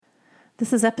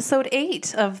This is episode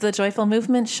 8 of the Joyful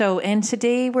Movement Show, and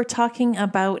today we're talking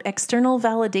about external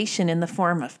validation in the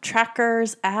form of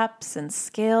trackers, apps, and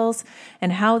scales,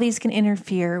 and how these can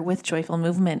interfere with joyful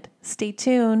movement. Stay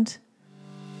tuned.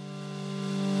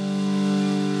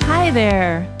 Hi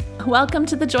there. Welcome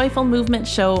to the Joyful Movement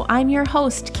Show. I'm your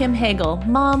host, Kim Hagel,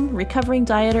 mom, recovering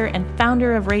dieter, and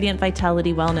founder of Radiant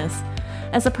Vitality Wellness.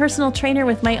 As a personal trainer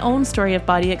with my own story of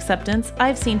body acceptance,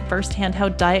 I've seen firsthand how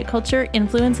diet culture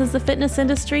influences the fitness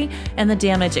industry and the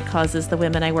damage it causes the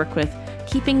women I work with,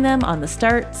 keeping them on the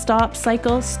start-stop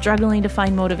cycle, struggling to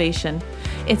find motivation.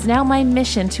 It's now my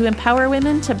mission to empower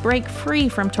women to break free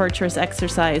from torturous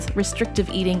exercise, restrictive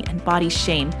eating, and body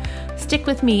shame. Stick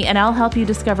with me and I'll help you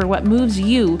discover what moves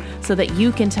you so that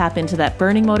you can tap into that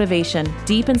burning motivation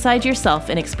deep inside yourself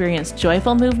and experience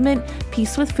joyful movement,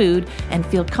 peace with food, and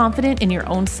feel confident in your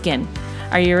own skin.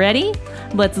 Are you ready?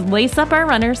 Let's lace up our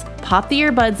runners, pop the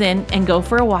earbuds in, and go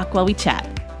for a walk while we chat.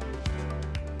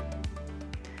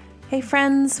 Hey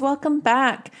friends, welcome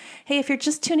back. Hey, if you're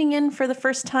just tuning in for the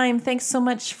first time, thanks so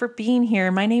much for being here.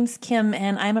 My name's Kim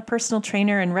and I'm a personal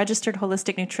trainer and registered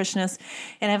holistic nutritionist,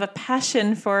 and I have a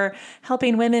passion for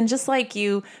helping women just like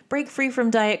you break free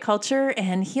from diet culture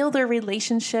and heal their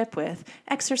relationship with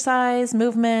exercise,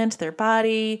 movement, their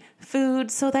body, food,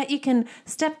 so that you can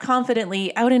step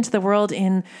confidently out into the world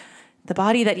in the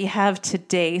body that you have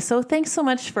today. So thanks so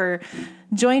much for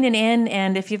joining in.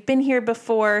 And if you've been here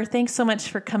before, thanks so much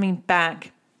for coming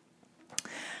back.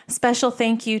 Special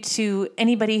thank you to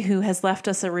anybody who has left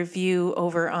us a review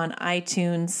over on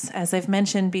iTunes. As I've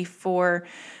mentioned before,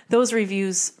 those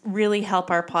reviews really help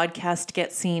our podcast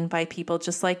get seen by people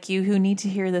just like you who need to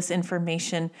hear this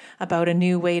information about a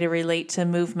new way to relate to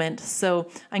movement. So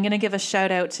I'm going to give a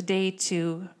shout out today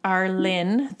to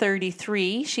Arlyn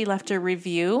 33. She left a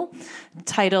review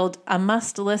titled "A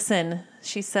Must Listen."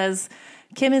 She says,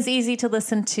 "Kim is easy to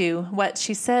listen to. What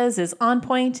she says is on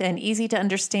point and easy to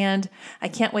understand. I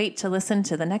can't wait to listen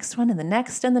to the next one and the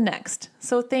next and the next."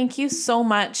 So thank you so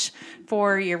much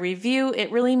for your review.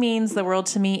 It really means the world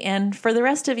to me. And for the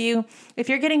rest of you, if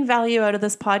you're getting value out of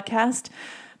this podcast,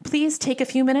 please take a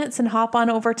few minutes and hop on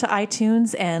over to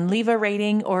iTunes and leave a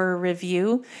rating or a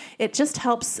review. It just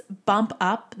helps bump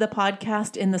up the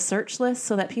podcast in the search list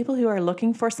so that people who are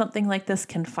looking for something like this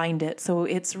can find it. So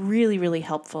it's really, really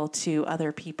helpful to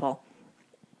other people.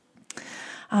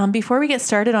 Before we get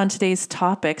started on today's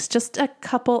topics, just a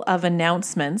couple of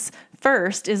announcements.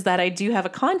 First is that I do have a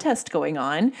contest going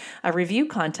on, a review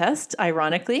contest,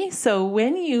 ironically. So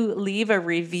when you leave a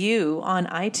review on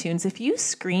iTunes, if you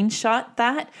screenshot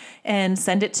that and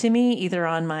send it to me either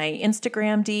on my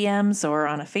Instagram DMs or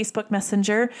on a Facebook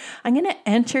Messenger, I'm going to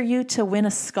enter you to win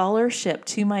a scholarship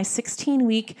to my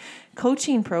 16-week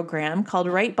coaching program called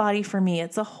Right Body for Me.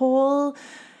 It's a whole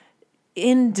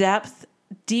in-depth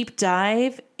deep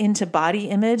dive into body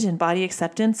image and body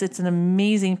acceptance. It's an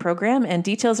amazing program and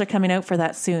details are coming out for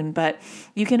that soon, but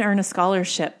you can earn a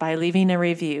scholarship by leaving a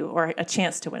review, or a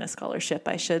chance to win a scholarship,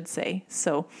 I should say.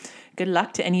 So good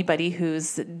luck to anybody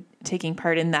who's taking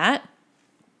part in that.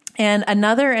 And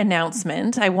another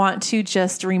announcement, I want to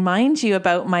just remind you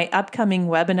about my upcoming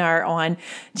webinar on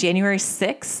January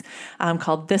 6th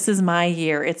called This Is My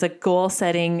Year. It's a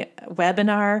goal-setting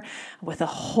webinar with a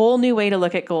whole new way to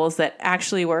look at goals that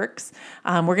actually works.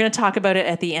 We're going to talk about it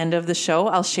at the end of the show.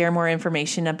 I'll share more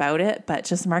information about it, but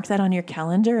just mark that on your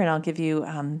calendar and I'll give you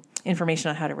information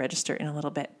on how to register in a little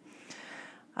bit.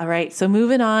 All right, so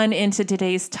moving on into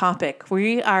today's topic.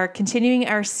 We are continuing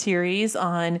our series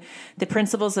on the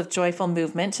principles of joyful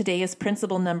movement. Today is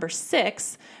principle number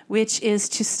 6, which is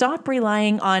to stop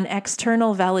relying on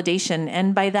external validation.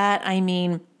 And by that, I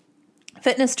mean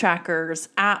fitness trackers,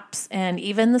 apps, and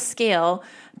even the scale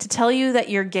to tell you that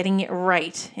you're getting it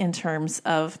right in terms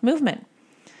of movement.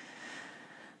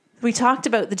 We talked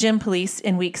about the gym police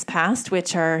in weeks past,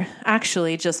 which are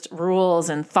actually just rules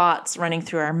and thoughts running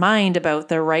through our mind about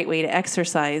the right way to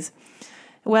exercise.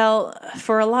 Well,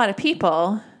 for a lot of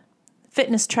people,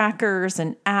 fitness trackers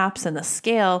and apps and the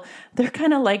scale, they're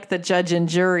kind of like the judge and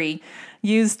jury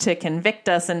used to convict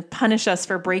us and punish us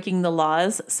for breaking the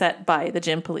laws set by the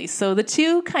gym police. So the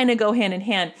two kind of go hand in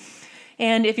hand.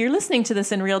 And if you're listening to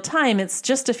this in real time, it's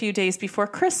just a few days before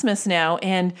Christmas now,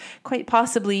 and quite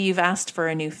possibly you've asked for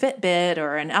a new Fitbit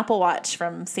or an Apple Watch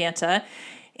from Santa.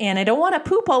 And I don't want to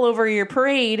poop all over your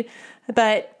parade,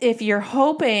 but if you're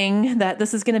hoping that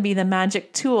this is going to be the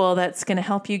magic tool that's going to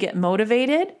help you get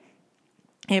motivated,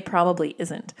 it probably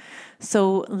isn't.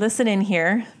 So listen in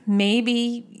here.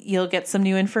 Maybe you'll get some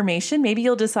new information. Maybe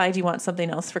you'll decide you want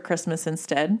something else for Christmas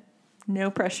instead.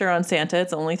 No pressure on Santa.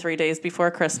 It's only 3 days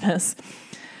before Christmas.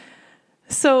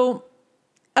 So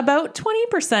About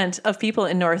 20% of people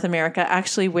in North America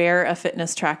actually wear a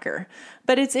fitness tracker.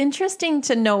 But it's interesting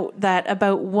to note that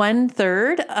about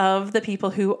 1/3 of the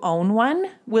people who own one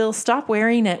will stop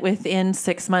wearing it within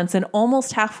 6 months, and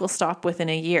almost half will stop within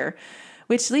a year,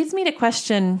 which leads me to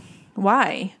question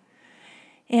why.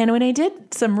 And when I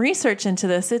did some research into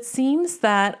this, it seems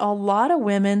that a lot of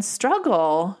women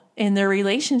struggle in their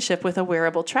relationship with a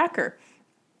wearable tracker.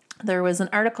 There was an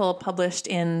article published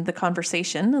in The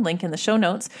Conversation, a link in the show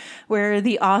notes, where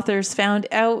the authors found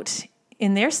out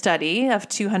in their study of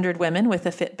 200 women with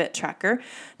a Fitbit tracker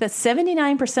that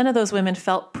 79% of those women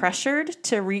felt pressured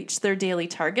to reach their daily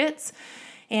targets,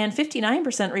 and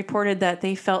 59% reported that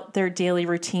they felt their daily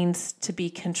routines to be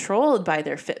controlled by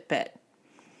their Fitbit.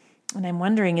 And I'm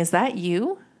wondering, is that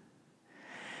you?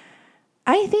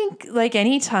 I think like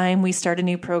any time we start a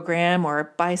new program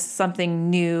or buy something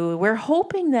new, we're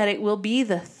hoping that it will be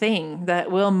the thing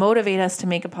that will motivate us to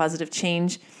make a positive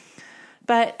change.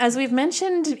 But as we've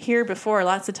mentioned here before,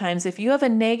 lots of times, if you have a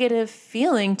negative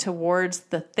feeling towards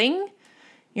the thing,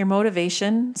 your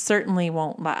motivation certainly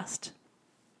won't last.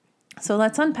 So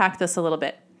let's unpack this a little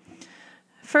bit.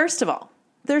 First of all,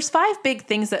 there's 5 big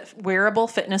things that wearable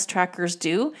fitness trackers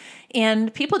do,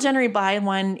 and people generally buy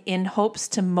one in hopes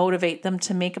to motivate them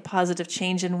to make a positive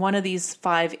change in one of these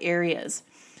 5 areas.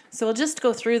 So we'll just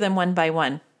go through them one by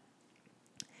one,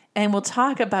 and we'll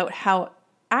talk about how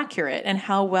accurate and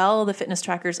how well the fitness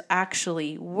trackers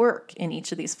actually work in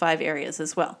each of these 5 areas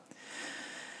as well.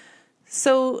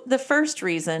 So the first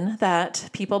reason that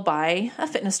people buy a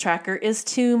fitness tracker is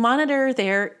to monitor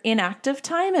their inactive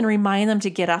time and remind them to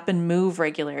get up and move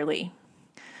regularly.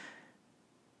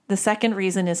 The second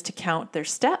reason is to count their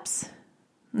steps.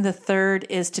 The third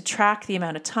is to track the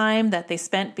amount of time that they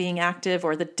spent being active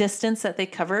or the distance that they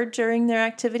covered during their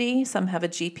activity. Some have a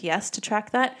GPS to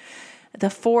track that. The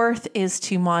fourth is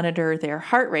to monitor their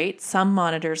heart rate. Some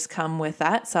monitors come with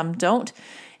that, some don't.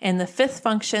 And the fifth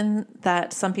function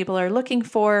that some people are looking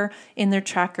for in their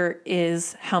tracker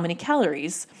is how many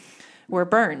calories were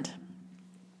burned.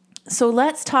 So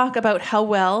let's talk about how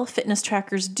well fitness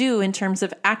trackers do in terms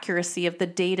of accuracy of the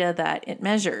data that it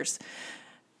measures.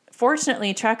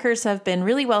 Fortunately, trackers have been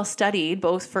really well studied,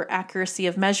 both for accuracy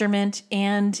of measurement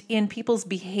and in people's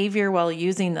behavior while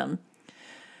using them.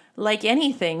 Like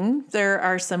anything, there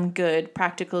are some good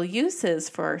practical uses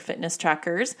for fitness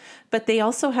trackers, but they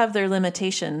also have their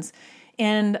limitations.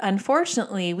 And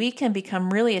unfortunately, we can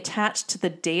become really attached to the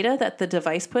data that the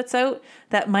device puts out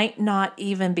that might not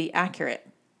even be accurate.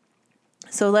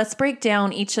 So let's break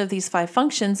down each of these 5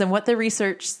 functions and what the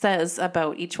research says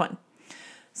about each one.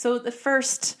 So the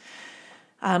first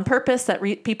purpose that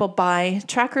people buy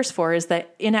trackers for is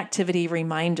that inactivity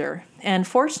reminder. And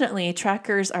fortunately,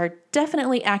 trackers are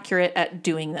definitely accurate at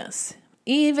doing this.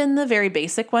 Even the very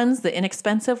basic ones, the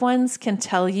inexpensive ones, can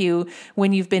tell you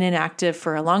when you've been inactive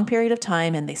for a long period of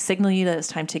time, and they signal you that it's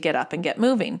time to get up and get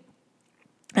moving.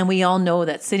 And we all know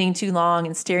that sitting too long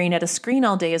and staring at a screen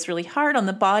all day is really hard on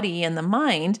the body and the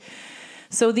mind.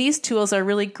 So these tools are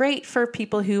really great for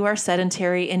people who are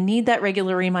sedentary and need that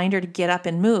regular reminder to get up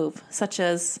and move, such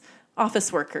as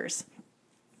office workers.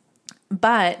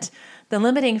 But the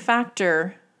limiting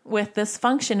factor with this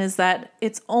function is that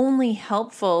it's only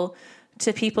helpful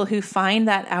to people who find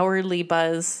that hourly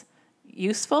buzz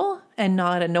useful and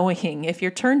not annoying. If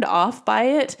you're turned off by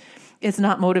it, it's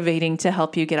not motivating to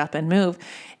help you get up and move.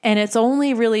 And it's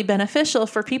only really beneficial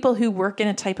for people who work in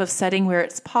a type of setting where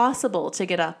it's possible to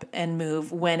get up and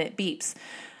move when it beeps.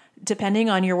 Depending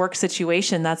on your work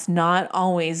situation, that's not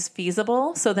always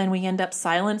feasible. So then we end up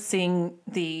silencing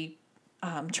the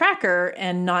tracker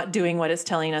and not doing what it's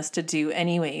telling us to do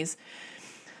anyways.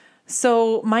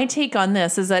 So my take on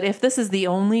this is that if this is the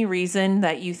only reason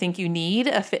that you think you need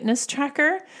a fitness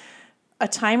tracker, a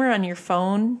timer on your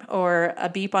phone or a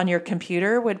beep on your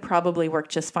computer would probably work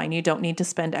just fine. You don't need to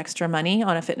spend extra money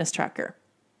on a fitness tracker.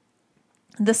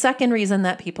 The second reason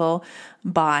that people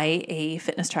buy a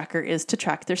fitness tracker is to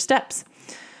track their steps.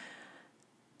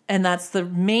 And that's the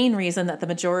main reason that the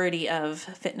majority of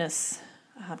fitness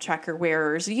tracker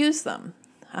wearers use them.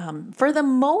 For the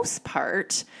most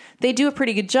part, they do a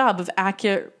pretty good job of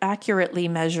accurately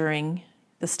measuring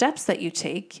the steps that you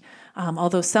take.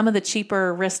 Although some of the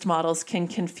cheaper wrist models can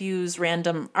confuse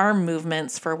random arm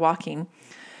movements for walking.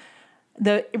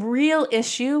 The real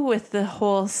issue with the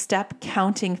whole step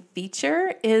counting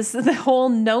feature is the whole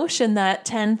notion that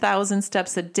 10,000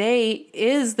 steps a day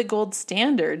is the gold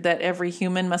standard that every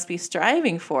human must be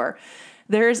striving for.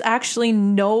 There's actually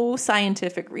no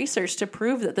scientific research to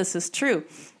prove that this is true.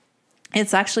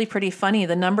 It's actually pretty funny.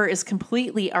 The number is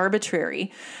completely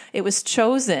arbitrary. It was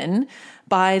chosen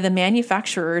by the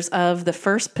manufacturers of the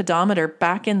first pedometer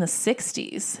back in the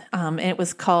 60s. And it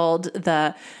was called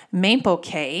the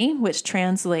Maimpo-kei, which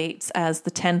translates as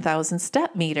the 10,000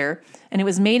 step meter. And it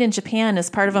was made in Japan as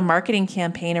part of a marketing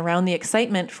campaign around the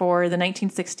excitement for the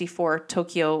 1964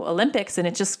 Tokyo Olympics, and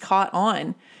it just caught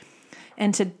on.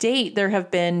 And to date, there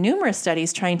have been numerous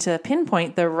studies trying to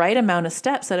pinpoint the right amount of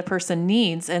steps that a person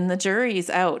needs, and the jury's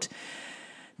out.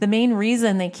 The main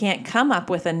reason they can't come up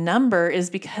with a number is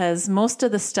because most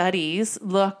of the studies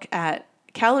look at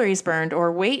calories burned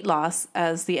or weight loss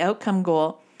as the outcome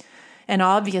goal. And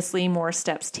obviously, more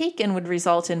steps taken would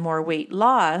result in more weight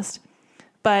lost.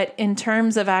 But in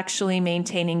terms of actually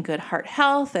maintaining good heart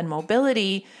health and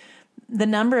mobility, the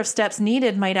number of steps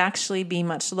needed might actually be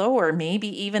much lower, maybe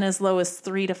even as low as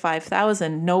 3,000 to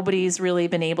 5,000. Nobody's really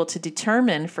been able to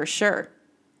determine for sure.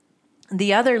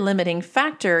 The other limiting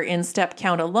factor in step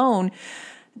count alone,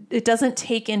 it doesn't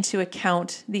take into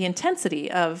account the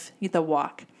intensity of the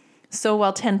walk. So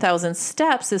while 10,000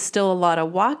 steps is still a lot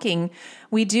of walking,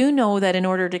 we do know that in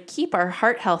order to keep our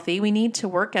heart healthy, we need to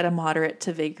work at a moderate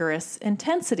to vigorous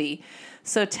intensity.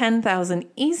 So 10,000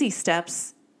 easy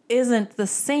steps isn't the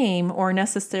same or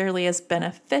necessarily as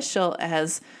beneficial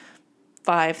as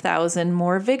 5,000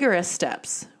 more vigorous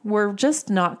steps. We're just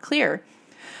not clear.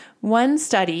 One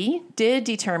study did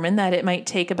determine that it might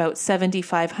take about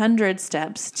 7,500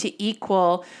 steps to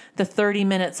equal the 30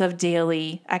 minutes of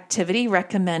daily activity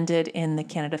recommended in the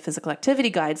Canada Physical Activity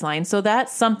Guidelines. So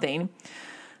that's something.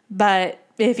 But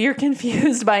if you're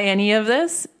confused by any of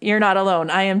this, you're not alone.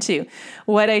 I am too.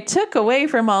 What I took away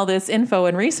from all this info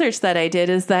and research that I did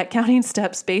is that counting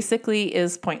steps basically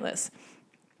is pointless.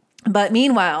 But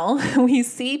meanwhile, we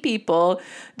see people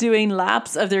doing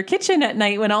laps of their kitchen at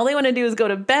night when all they want to do is go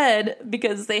to bed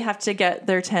because they have to get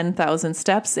their 10,000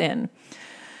 steps in.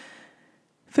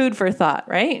 Food for thought,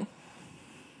 right?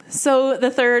 So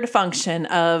the third function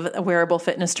of wearable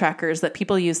fitness trackers that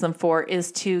people use them for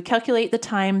is to calculate the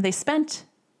time they spent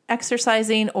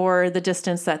exercising or the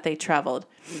distance that they traveled.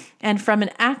 And from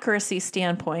an accuracy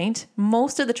standpoint,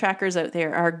 most of the trackers out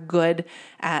there are good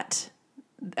at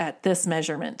this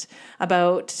measurement.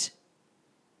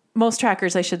 Most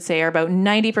trackers, I should say, are about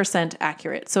 90%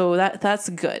 accurate. So that's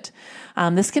good.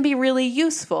 This can be really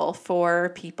useful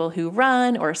for people who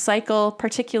run or cycle,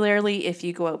 particularly if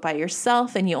you go out by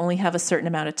yourself and you only have a certain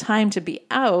amount of time to be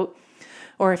out.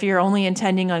 Or if you're only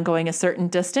intending on going a certain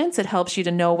distance, it helps you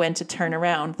to know when to turn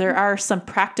around. There are some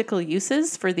practical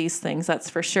uses for these things, that's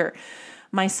for sure.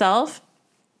 Myself,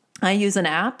 I use an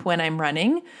app when I'm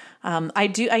running.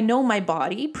 I know my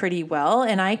body pretty well,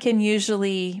 and I can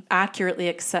usually accurately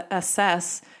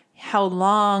assess how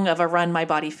long of a run my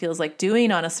body feels like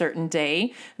doing on a certain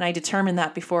day. And I determine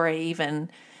that before I even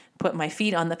put my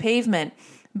feet on the pavement.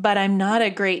 But I'm not a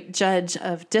great judge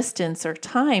of distance or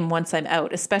time once I'm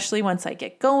out, especially once I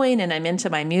get going and I'm into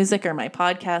my music or my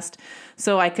podcast.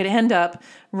 So I could end up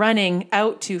running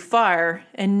out too far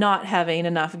and not having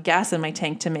enough gas in my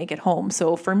tank to make it home.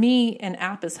 So for me, an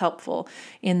app is helpful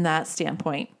in that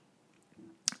standpoint.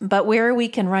 But where we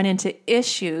can run into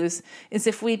issues is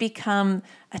if we become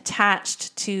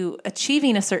attached to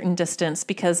achieving a certain distance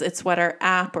because it's what our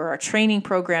app or our training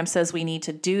program says we need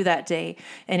to do that day,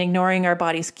 and ignoring our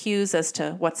body's cues as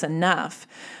to what's enough,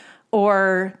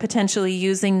 or potentially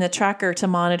using the tracker to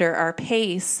monitor our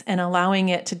pace and allowing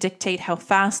it to dictate how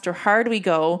fast or hard we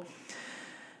go,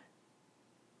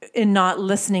 and not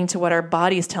listening to what our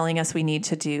body is telling us we need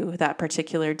to do that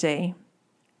particular day.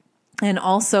 And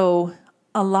also,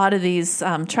 a lot of these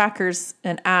trackers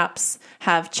and apps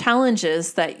have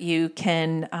challenges that you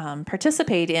can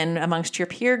participate in amongst your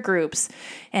peer groups,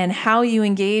 and how you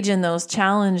engage in those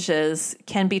challenges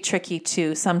can be tricky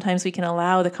too. Sometimes we can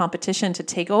allow the competition to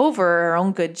take over our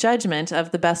own good judgment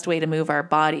of the best way to move our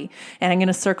body. And I'm going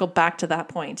to circle back to that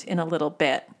point in a little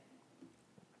bit.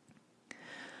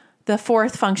 The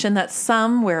fourth function that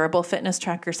some wearable fitness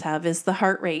trackers have is the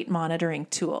heart rate monitoring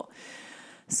tool.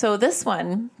 So this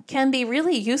one can be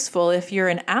really useful if you're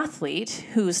an athlete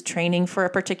who's training for a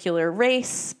particular race,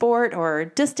 sport, or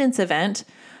distance event.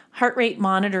 Heart rate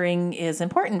monitoring is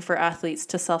important for athletes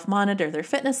to self-monitor their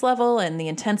fitness level and the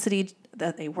intensity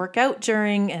that they work out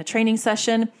during a training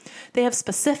session. They have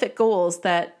specific goals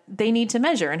that they need to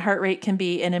measure, and heart rate can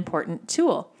be an important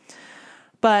tool.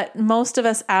 But most of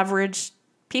us average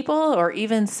people or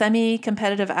even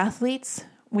semi-competitive athletes,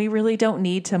 we really don't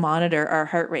need to monitor our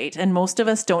heart rate. And most of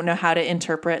us don't know how to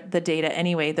interpret the data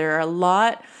anyway. There are a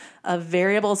lot of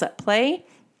variables at play.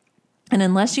 And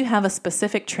unless you have a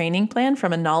specific training plan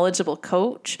from a knowledgeable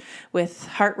coach with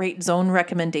heart rate zone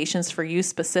recommendations for you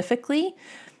specifically,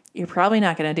 you're probably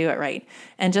not going to do it right.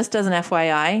 And just as an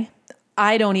FYI,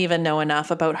 I don't even know enough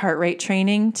about heart rate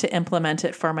training to implement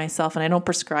it for myself, and I don't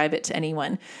prescribe it to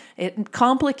anyone. It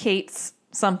complicates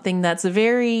something that's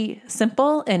very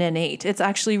simple and innate. It's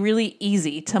actually really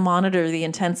easy to monitor the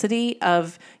intensity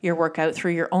of your workout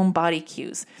through your own body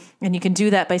cues. And you can do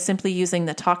that by simply using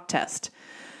the talk test.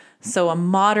 So a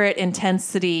moderate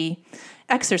intensity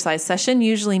exercise session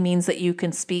usually means that you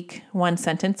can speak one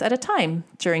sentence at a time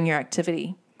during your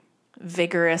activity.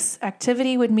 Vigorous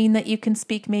activity would mean that you can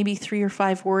speak maybe 3 or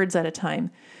 5 words at a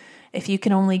time. If you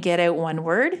can only get out one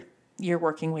word, you're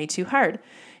working way too hard.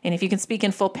 And if you can speak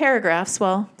in full paragraphs,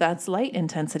 well, that's light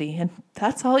intensity. And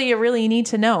that's all you really need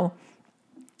to know.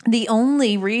 The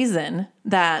only reason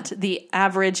that the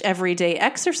average everyday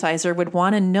exerciser would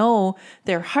want to know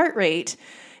their heart rate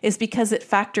is because it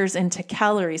factors into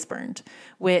calories burned,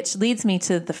 which leads me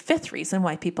to the 5th reason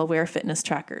why people wear fitness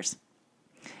trackers.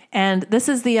 And this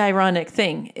is the ironic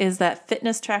thing, is that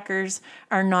fitness trackers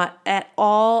are not at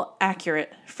all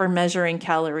accurate for measuring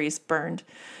calories burned.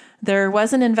 There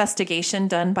was an investigation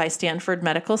done by Stanford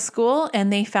Medical School,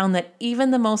 and they found that even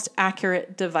the most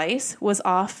accurate device was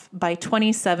off by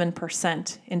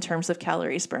 27% in terms of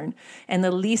calories burned. And the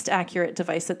least accurate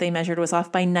device that they measured was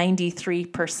off by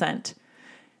 93%.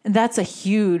 And that's a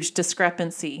huge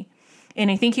discrepancy.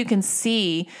 And I think you can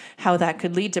see how that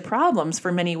could lead to problems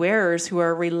for many wearers who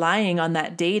are relying on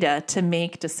that data to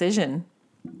make decision.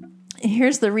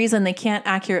 Here's the reason they can't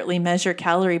accurately measure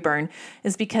calorie burn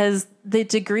is because the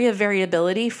degree of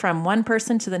variability from one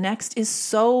person to the next is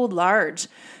so large.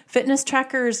 Fitness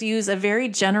trackers use a very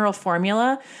general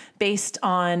formula based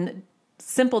on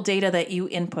simple data that you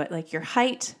input, like your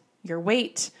height, your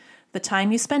weight, the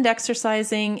time you spend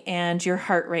exercising, and your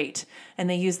heart rate. And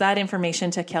they use that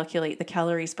information to calculate the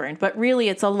calories burned. But really,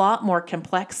 it's a lot more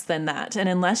complex than that. And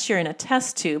unless you're in a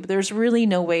test tube, there's really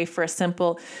no way for a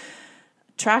simple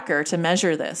tracker to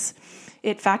measure this.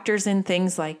 It factors in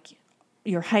things like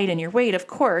your height and your weight, of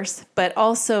course, but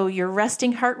also your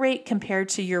resting heart rate compared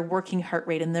to your working heart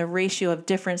rate and the ratio of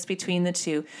difference between the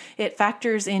two. It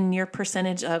factors in your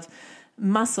percentage of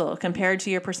muscle compared to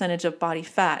your percentage of body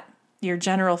fat, your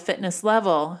general fitness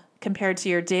level compared to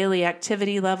your daily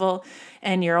activity level,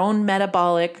 and your own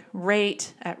metabolic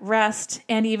rate at rest,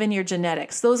 and even your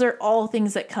genetics. Those are all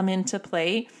things that come into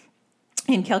play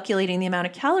in calculating the amount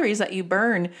of calories that you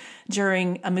burn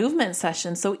during a movement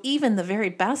session. So even the very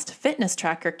best fitness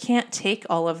tracker can't take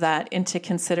all of that into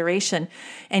consideration.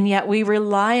 And yet we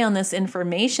rely on this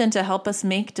information to help us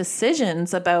make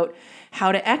decisions about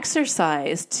how to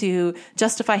exercise, to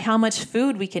justify how much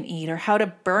food we can eat, or how to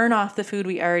burn off the food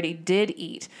we already did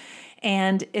eat.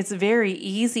 And it's very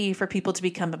easy for people to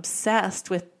become obsessed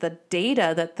with the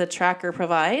data that the tracker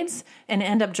provides and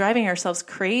end up driving ourselves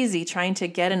crazy trying to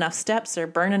get enough steps or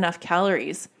burn enough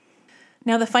calories.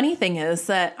 Now, the funny thing is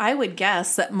that I would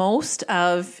guess that most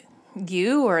of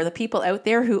you or the people out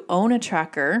there who own a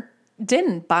tracker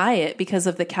didn't buy it because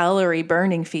of the calorie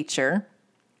burning feature.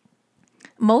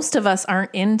 Most of us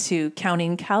aren't into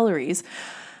counting calories.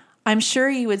 I'm sure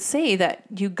you would say that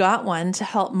you got one to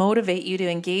help motivate you to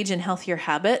engage in healthier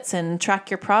habits and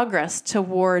track your progress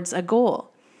towards a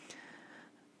goal.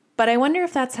 But I wonder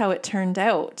if that's how it turned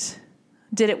out.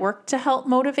 Did it work to help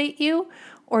motivate you,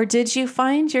 or did you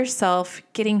find yourself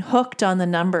getting hooked on the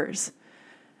numbers?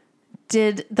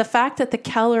 Did the fact that the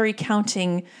calorie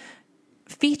counting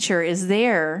feature is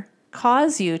there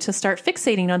cause you to start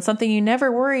fixating on something you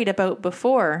never worried about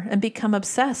before and become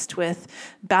obsessed with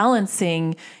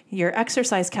balancing your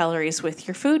exercise calories with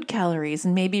your food calories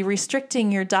and maybe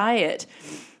restricting your diet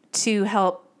to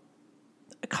help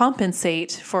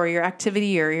compensate for your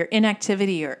activity or your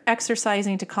inactivity, or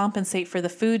exercising to compensate for the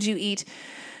food you eat?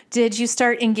 Did you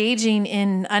start engaging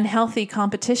in unhealthy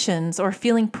competitions or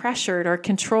feeling pressured or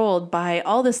controlled by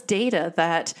all this data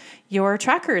that your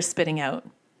tracker is spitting out?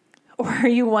 Or are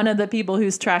you one of the people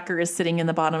whose tracker is sitting in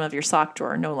the bottom of your sock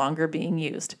drawer, no longer being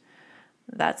used?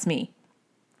 That's me.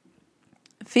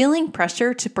 Feeling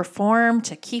pressure to perform,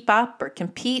 to keep up, or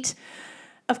compete,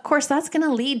 of course, that's going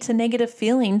to lead to negative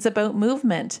feelings about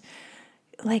movement,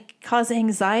 like cause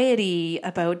anxiety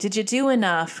about, did you do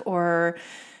enough? Or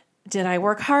did I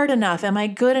work hard enough? Am I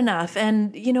good enough?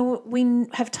 And, we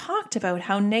have talked about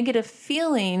how negative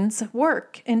feelings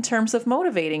work in terms of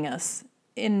motivating us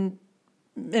in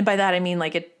And by that, I mean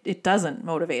like it doesn't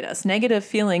motivate us. Negative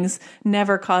feelings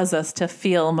never cause us to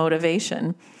feel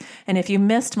motivation. And if you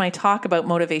missed my talk about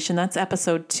motivation, that's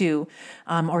episode 2.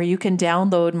 Or you can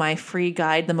download my free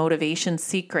guide, The Motivation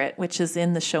Secret, which is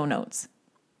in the show notes.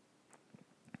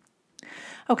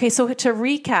 Okay, so to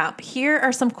recap, here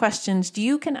are some questions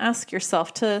you can ask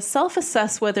yourself to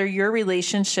self-assess whether your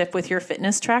relationship with your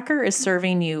fitness tracker is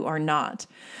serving you or not.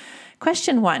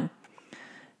 Question 1.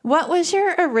 What was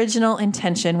your original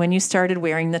intention when you started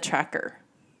wearing the tracker?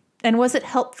 And was it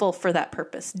helpful for that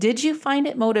purpose? Did you find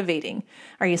it motivating?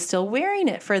 Are you still wearing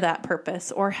it for that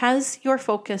purpose, or has your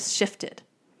focus shifted?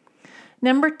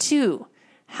 Number 2,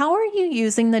 how are you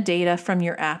using the data from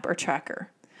your app or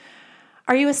tracker?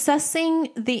 Are you assessing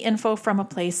the info from a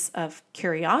place of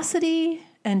curiosity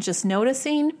and just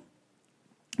noticing?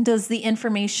 Does the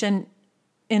information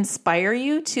inspire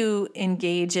you to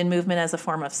engage in movement as a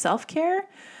form of self-care,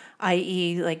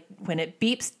 i.e., like when it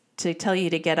beeps to tell you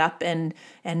to get up and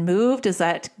move, does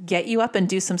that get you up and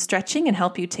do some stretching and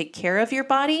help you take care of your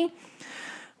body?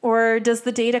 Or does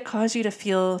the data cause you to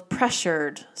feel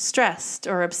pressured, stressed,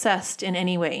 or obsessed in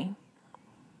any way?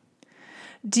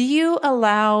 Do you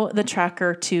allow the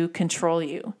tracker to control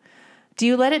you? Do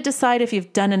you let it decide if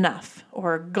you've done enough,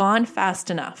 or gone fast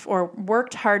enough, or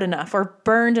worked hard enough, or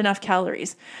burned enough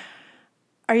calories?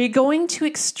 Are you going to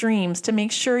extremes to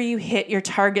make sure you hit your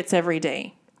targets every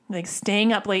day? Like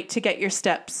staying up late to get your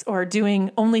steps, or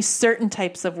doing only certain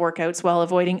types of workouts while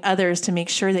avoiding others to make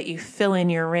sure that you fill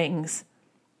in your rings?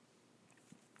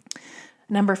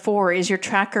 Number 4, is your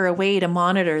tracker a way to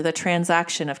monitor the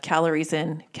transaction of calories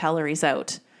in, calories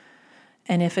out?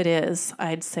 And if it is,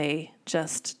 I'd say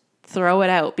just throw it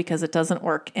out because it doesn't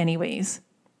work anyways.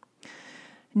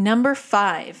 Number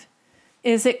 5,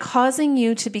 is it causing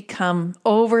you to become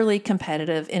overly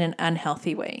competitive in an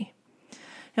unhealthy way?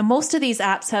 And most of these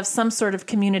apps have some sort of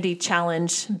community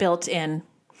challenge built in.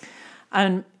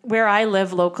 Where I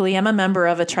live locally, I'm a member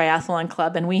of a triathlon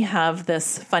club, and we have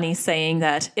this funny saying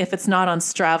that if it's not on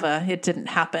Strava, it didn't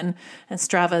happen. And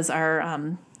Strava's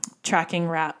our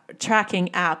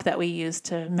tracking app that we use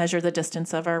to measure the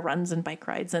distance of our runs and bike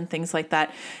rides and things like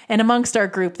that. And amongst our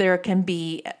group, there can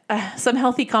be some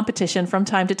healthy competition from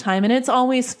time to time, and it's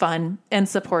always fun and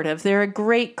supportive. They're a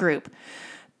great group.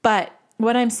 But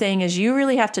what I'm saying is you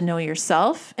really have to know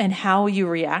yourself and how you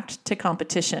react to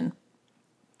competition.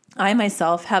 I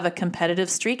myself have a competitive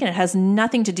streak, and it has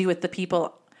nothing to do with the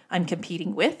people I'm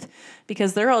competing with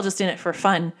because they're all just in it for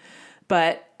fun.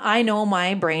 But I know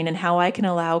my brain and how I can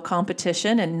allow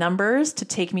competition and numbers to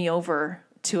take me over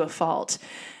to a fault.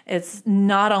 It's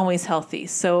not always healthy.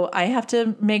 So I have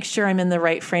to make sure I'm in the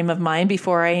right frame of mind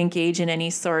before I engage in any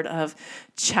sort of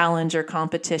challenge or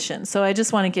competition. So I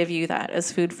just want to give you that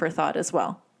as food for thought as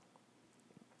well.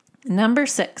 Number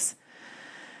 6.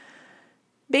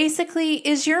 Basically,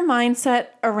 is your mindset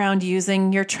around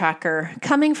using your tracker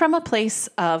coming from a place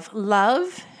of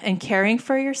love and caring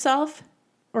for yourself?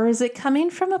 Or is it coming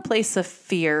from a place of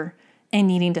fear and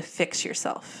needing to fix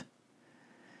yourself?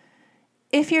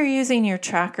 If you're using your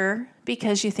tracker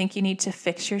because you think you need to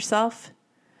fix yourself,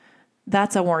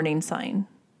 that's a warning sign.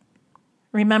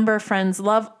 Remember, friends,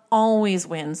 love always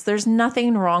wins. There's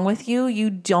nothing wrong with you. You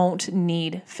don't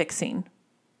need fixing.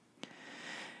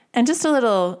 And just a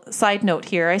little side note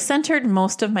here, I centered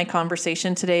most of my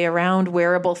conversation today around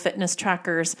wearable fitness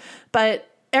trackers, but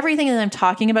everything that I'm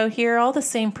talking about here, all the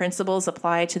same principles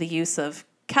apply to the use of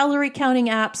calorie counting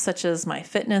apps such as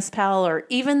MyFitnessPal or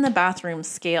even the bathroom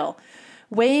scale.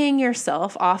 Weighing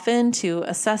yourself often to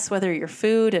assess whether your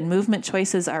food and movement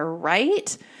choices are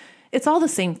right, it's all the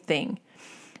same thing.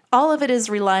 All of it is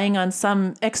relying on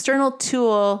some external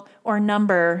tool or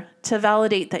number to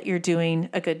validate that you're doing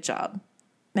a good job.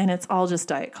 And it's all just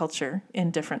diet culture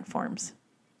in different forms.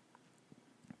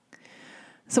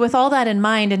 So with all that in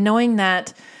mind, and knowing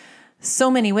that so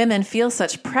many women feel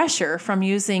such pressure from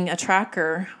using a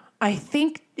tracker, I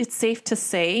think it's safe to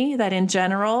say that in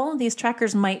general, these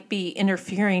trackers might be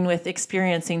interfering with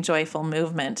experiencing joyful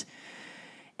movement.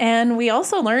 And we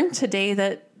also learned today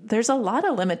that there's a lot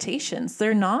of limitations.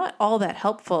 They're not all that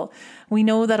helpful. We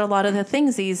know that a lot of the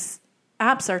things these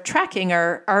apps are tracking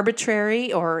are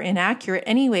arbitrary or inaccurate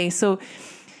anyway. So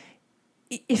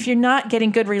if you're not getting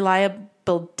good,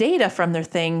 reliable data from their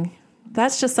thing,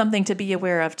 that's just something to be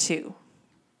aware of too.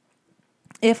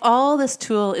 If all this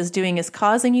tool is doing is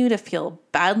causing you to feel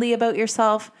badly about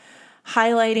yourself,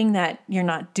 highlighting that you're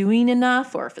not doing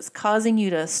enough, or if it's causing you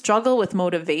to struggle with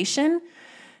motivation,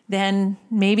 then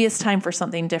maybe it's time for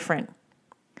something different.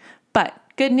 But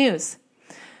good news,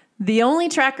 the only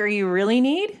tracker you really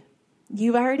need,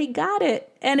 you've already got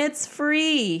it, and it's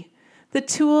free. The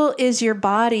tool is your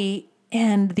body,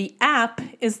 and the app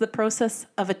is the process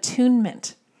of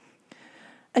attunement.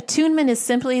 Attunement is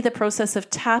simply the process of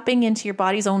tapping into your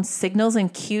body's own signals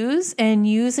and cues and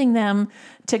using them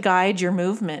to guide your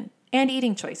movement and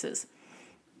eating choices.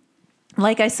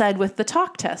 Like I said with the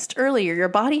talk test earlier, your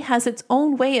body has its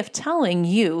own way of telling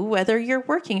you whether you're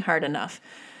working hard enough.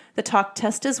 The talk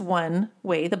test is one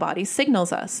way the body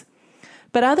signals us.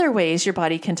 But other ways your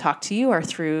body can talk to you are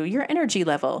through your energy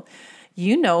level.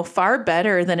 You know far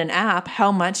better than an app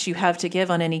how much you have to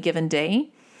give on any given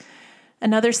day.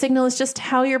 Another signal is just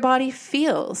how your body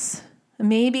feels.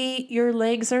 Maybe your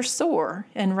legs are sore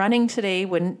and running today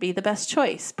wouldn't be the best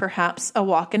choice. Perhaps a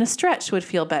walk and a stretch would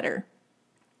feel better.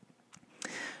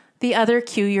 The other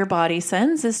cue your body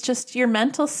sends is just your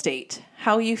mental state,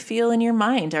 how you feel in your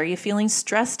mind. Are you feeling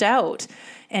stressed out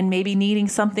and maybe needing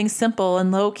something simple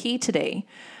and low key today?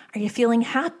 Are you feeling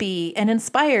happy and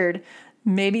inspired?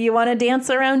 Maybe you want to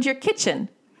dance around your kitchen.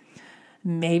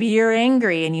 Maybe you're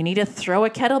angry and you need to throw a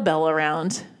kettlebell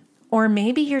around. Or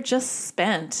maybe you're just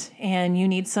spent and you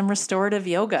need some restorative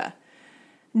yoga.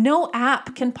 No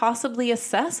app can possibly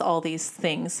assess all these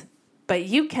things, but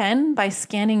you can by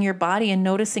scanning your body and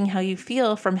noticing how you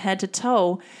feel from head to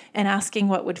toe and asking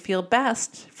what would feel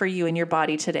best for you and your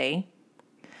body today.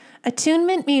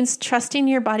 Attunement means trusting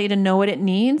your body to know what it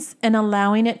needs and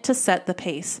allowing it to set the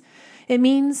pace. It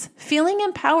means feeling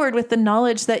empowered with the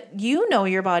knowledge that you know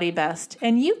your body best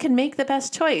and you can make the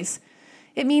best choice.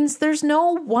 It means there's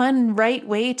no one right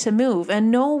way to move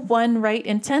and no one right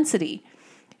intensity.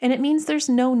 And it means there's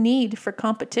no need for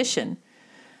competition.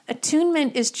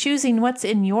 Attunement is choosing what's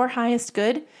in your highest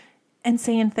good and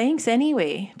saying thanks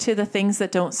anyway to the things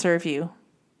that don't serve you.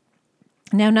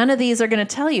 Now, none of these are going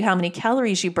to tell you how many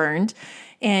calories you burned,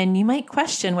 and you might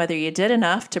question whether you did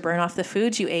enough to burn off the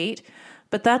foods you ate,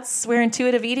 but that's where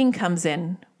intuitive eating comes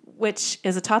in, which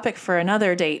is a topic for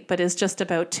another date, but is just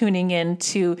about tuning in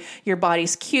to your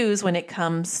body's cues when it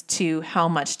comes to how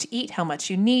much to eat, how much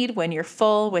you need, when you're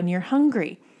full, when you're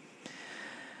hungry.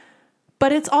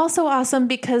 But it's also awesome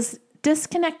because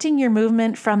disconnecting your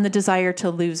movement from the desire to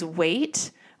lose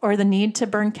weight or the need to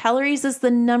burn calories is the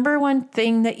number one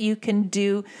thing that you can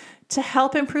do to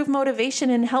help improve motivation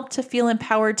and help to feel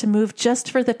empowered to move just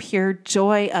for the pure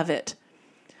joy of it.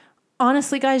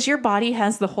 Honestly, guys, your body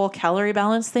has the whole calorie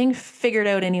balance thing figured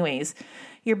out anyways.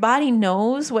 Your body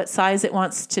knows what size it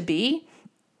wants to be,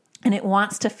 and it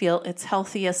wants to feel its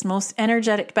healthiest, most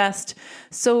energetic best.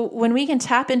 So when we can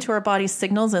tap into our body's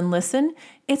signals and listen,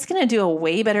 it's going to do a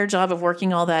way better job of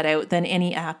working all that out than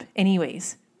any app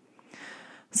anyways.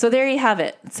 So there you have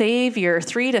it. Save your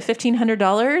 $300 to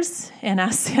 $1,500 and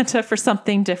ask Santa for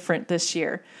something different this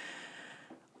year.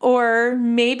 Or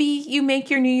maybe you make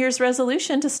your New Year's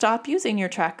resolution to stop using your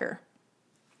tracker.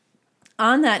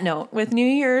 On that note, with New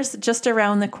Year's just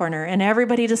around the corner and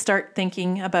everybody to start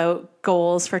thinking about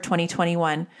goals for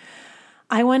 2021,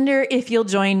 I wonder if you'll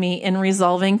join me in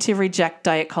resolving to reject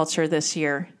diet culture this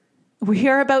year. We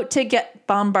are about to get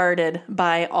bombarded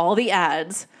by all the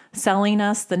ads selling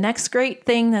us the next great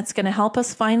thing that's going to help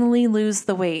us finally lose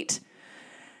the weight.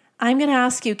 I'm going to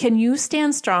ask you, can you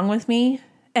stand strong with me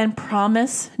and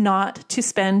promise not to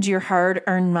spend your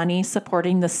hard-earned money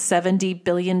supporting the $70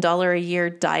 billion a year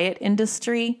diet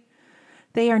industry?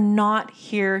 They are not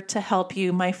here to help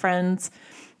you, my friends.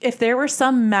 If there were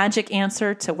some magic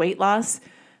answer to weight loss,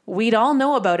 we'd all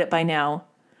know about it by now.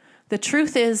 The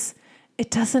truth is,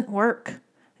 it doesn't work.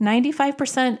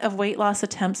 95% of weight loss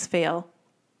attempts fail.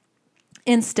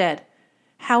 Instead,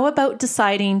 how about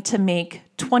deciding to make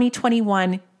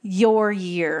 2021 your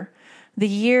year? The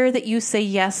year that you say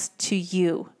yes to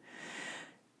you,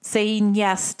 saying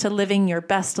yes to living your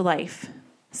best life,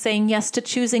 saying yes to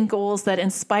choosing goals that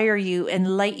inspire you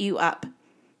and light you up,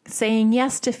 saying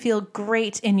yes to feel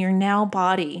great in your now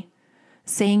body,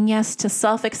 saying yes to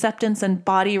self-acceptance and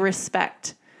body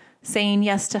respect, saying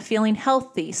yes to feeling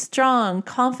healthy, strong,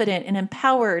 confident, and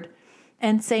empowered,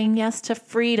 and saying yes to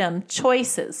freedom,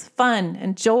 choices, fun,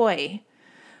 and joy.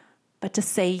 But to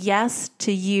say yes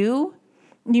to you,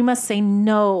 you must say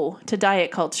no to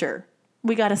diet culture.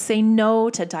 We got to say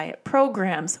no to diet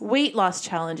programs, weight loss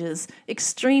challenges,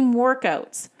 extreme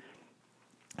workouts.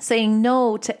 Saying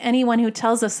no to anyone who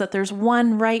tells us that there's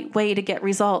one right way to get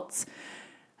results.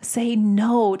 Say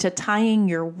no to tying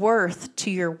your worth to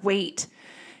your weight.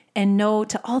 And no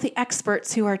to all the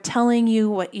experts who are telling you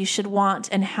what you should want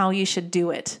and how you should do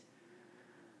it.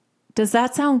 Does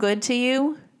that sound good to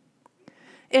you?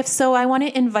 If so, I want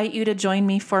to invite you to join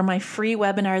me for my free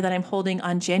webinar that I'm holding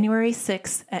on January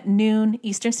 6th at noon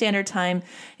Eastern Standard Time.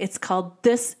 It's called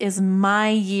This Is My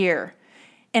Year.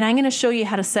 And I'm going to show you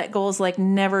how to set goals like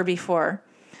never before.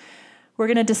 We're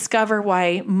going to discover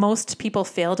why most people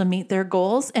fail to meet their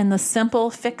goals and the simple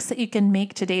fix that you can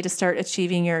make today to start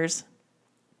achieving yours.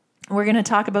 We're going to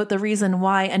talk about the reason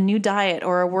why a new diet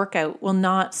or a workout will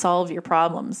not solve your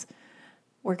problems.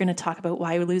 We're going to talk about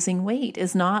why losing weight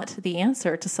is not the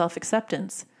answer to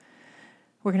self-acceptance.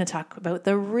 We're going to talk about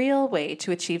the real way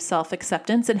to achieve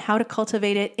self-acceptance and how to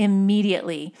cultivate it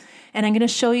immediately. And I'm going to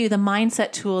show you the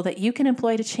mindset tool that you can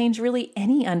employ to change really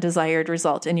any undesired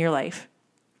result in your life.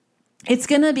 It's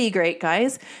going to be great,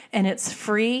 guys, and it's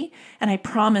free, and I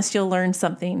promise you'll learn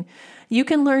something. You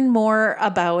can learn more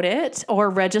about it or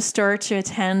register to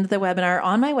attend the webinar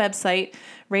on my website,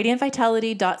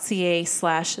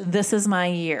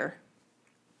 radiantvitality.ca/thisismyyear.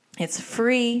 It's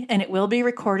free, and it will be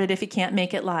recorded if you can't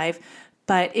make it live,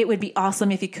 but it would be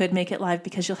awesome if you could make it live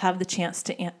because you'll have the chance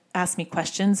to ask me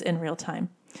questions in real time.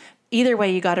 Either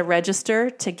way, you got to register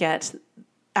to get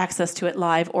access to it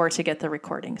live or to get the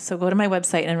recording. So go to my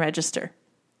website and register.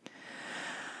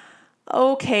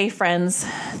 Okay, friends,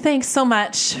 thanks so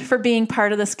much for being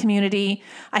part of this community.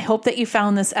 I hope that you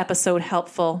found this episode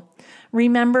helpful.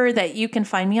 Remember that you can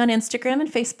find me on Instagram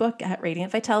and Facebook at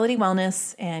Radiant Vitality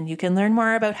Wellness, and you can learn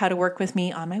more about how to work with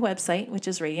me on my website, which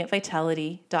is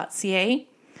radiantvitality.ca.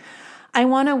 I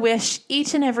want to wish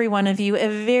each and every one of you a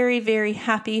very, very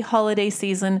happy holiday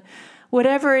season.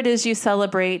 Whatever it is you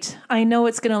celebrate, I know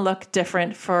it's going to look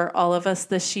different for all of us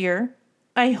this year.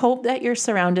 I hope that you're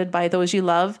surrounded by those you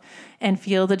love and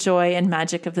feel the joy and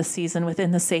magic of the season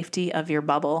within the safety of your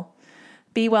bubble.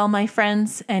 Be well, my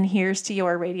friends, and here's to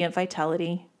your radiant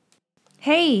vitality.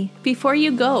 Hey, before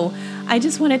you go, I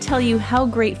just want to tell you how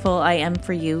grateful I am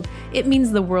for you. It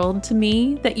means the world to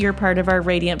me that you're part of our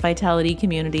Radiant Vitality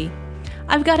community.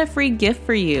 I've got a free gift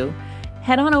for you.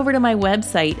 Head on over to my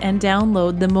website and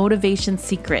download The Motivation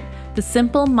Secret, the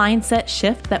simple mindset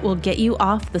shift that will get you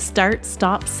off the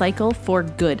start-stop cycle for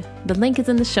good. The link is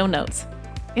in the show notes.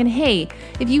 And hey,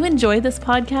 if you enjoy this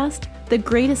podcast, the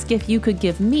greatest gift you could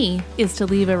give me is to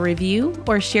leave a review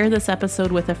or share this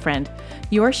episode with a friend.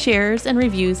 Your shares and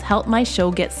reviews help my show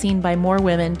get seen by more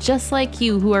women just like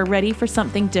you who are ready for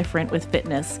something different with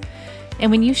fitness.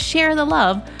 And when you share the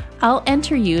love, I'll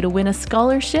enter you to win a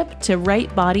scholarship to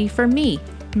Right Body for Me,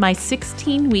 my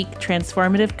 16-week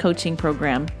transformative coaching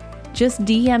program. Just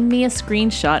DM me a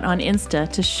screenshot on Insta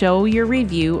to show your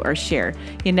review or share.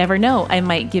 You never know, I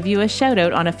might give you a shout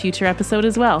out on a future episode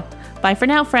as well. Bye for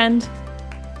now, friend.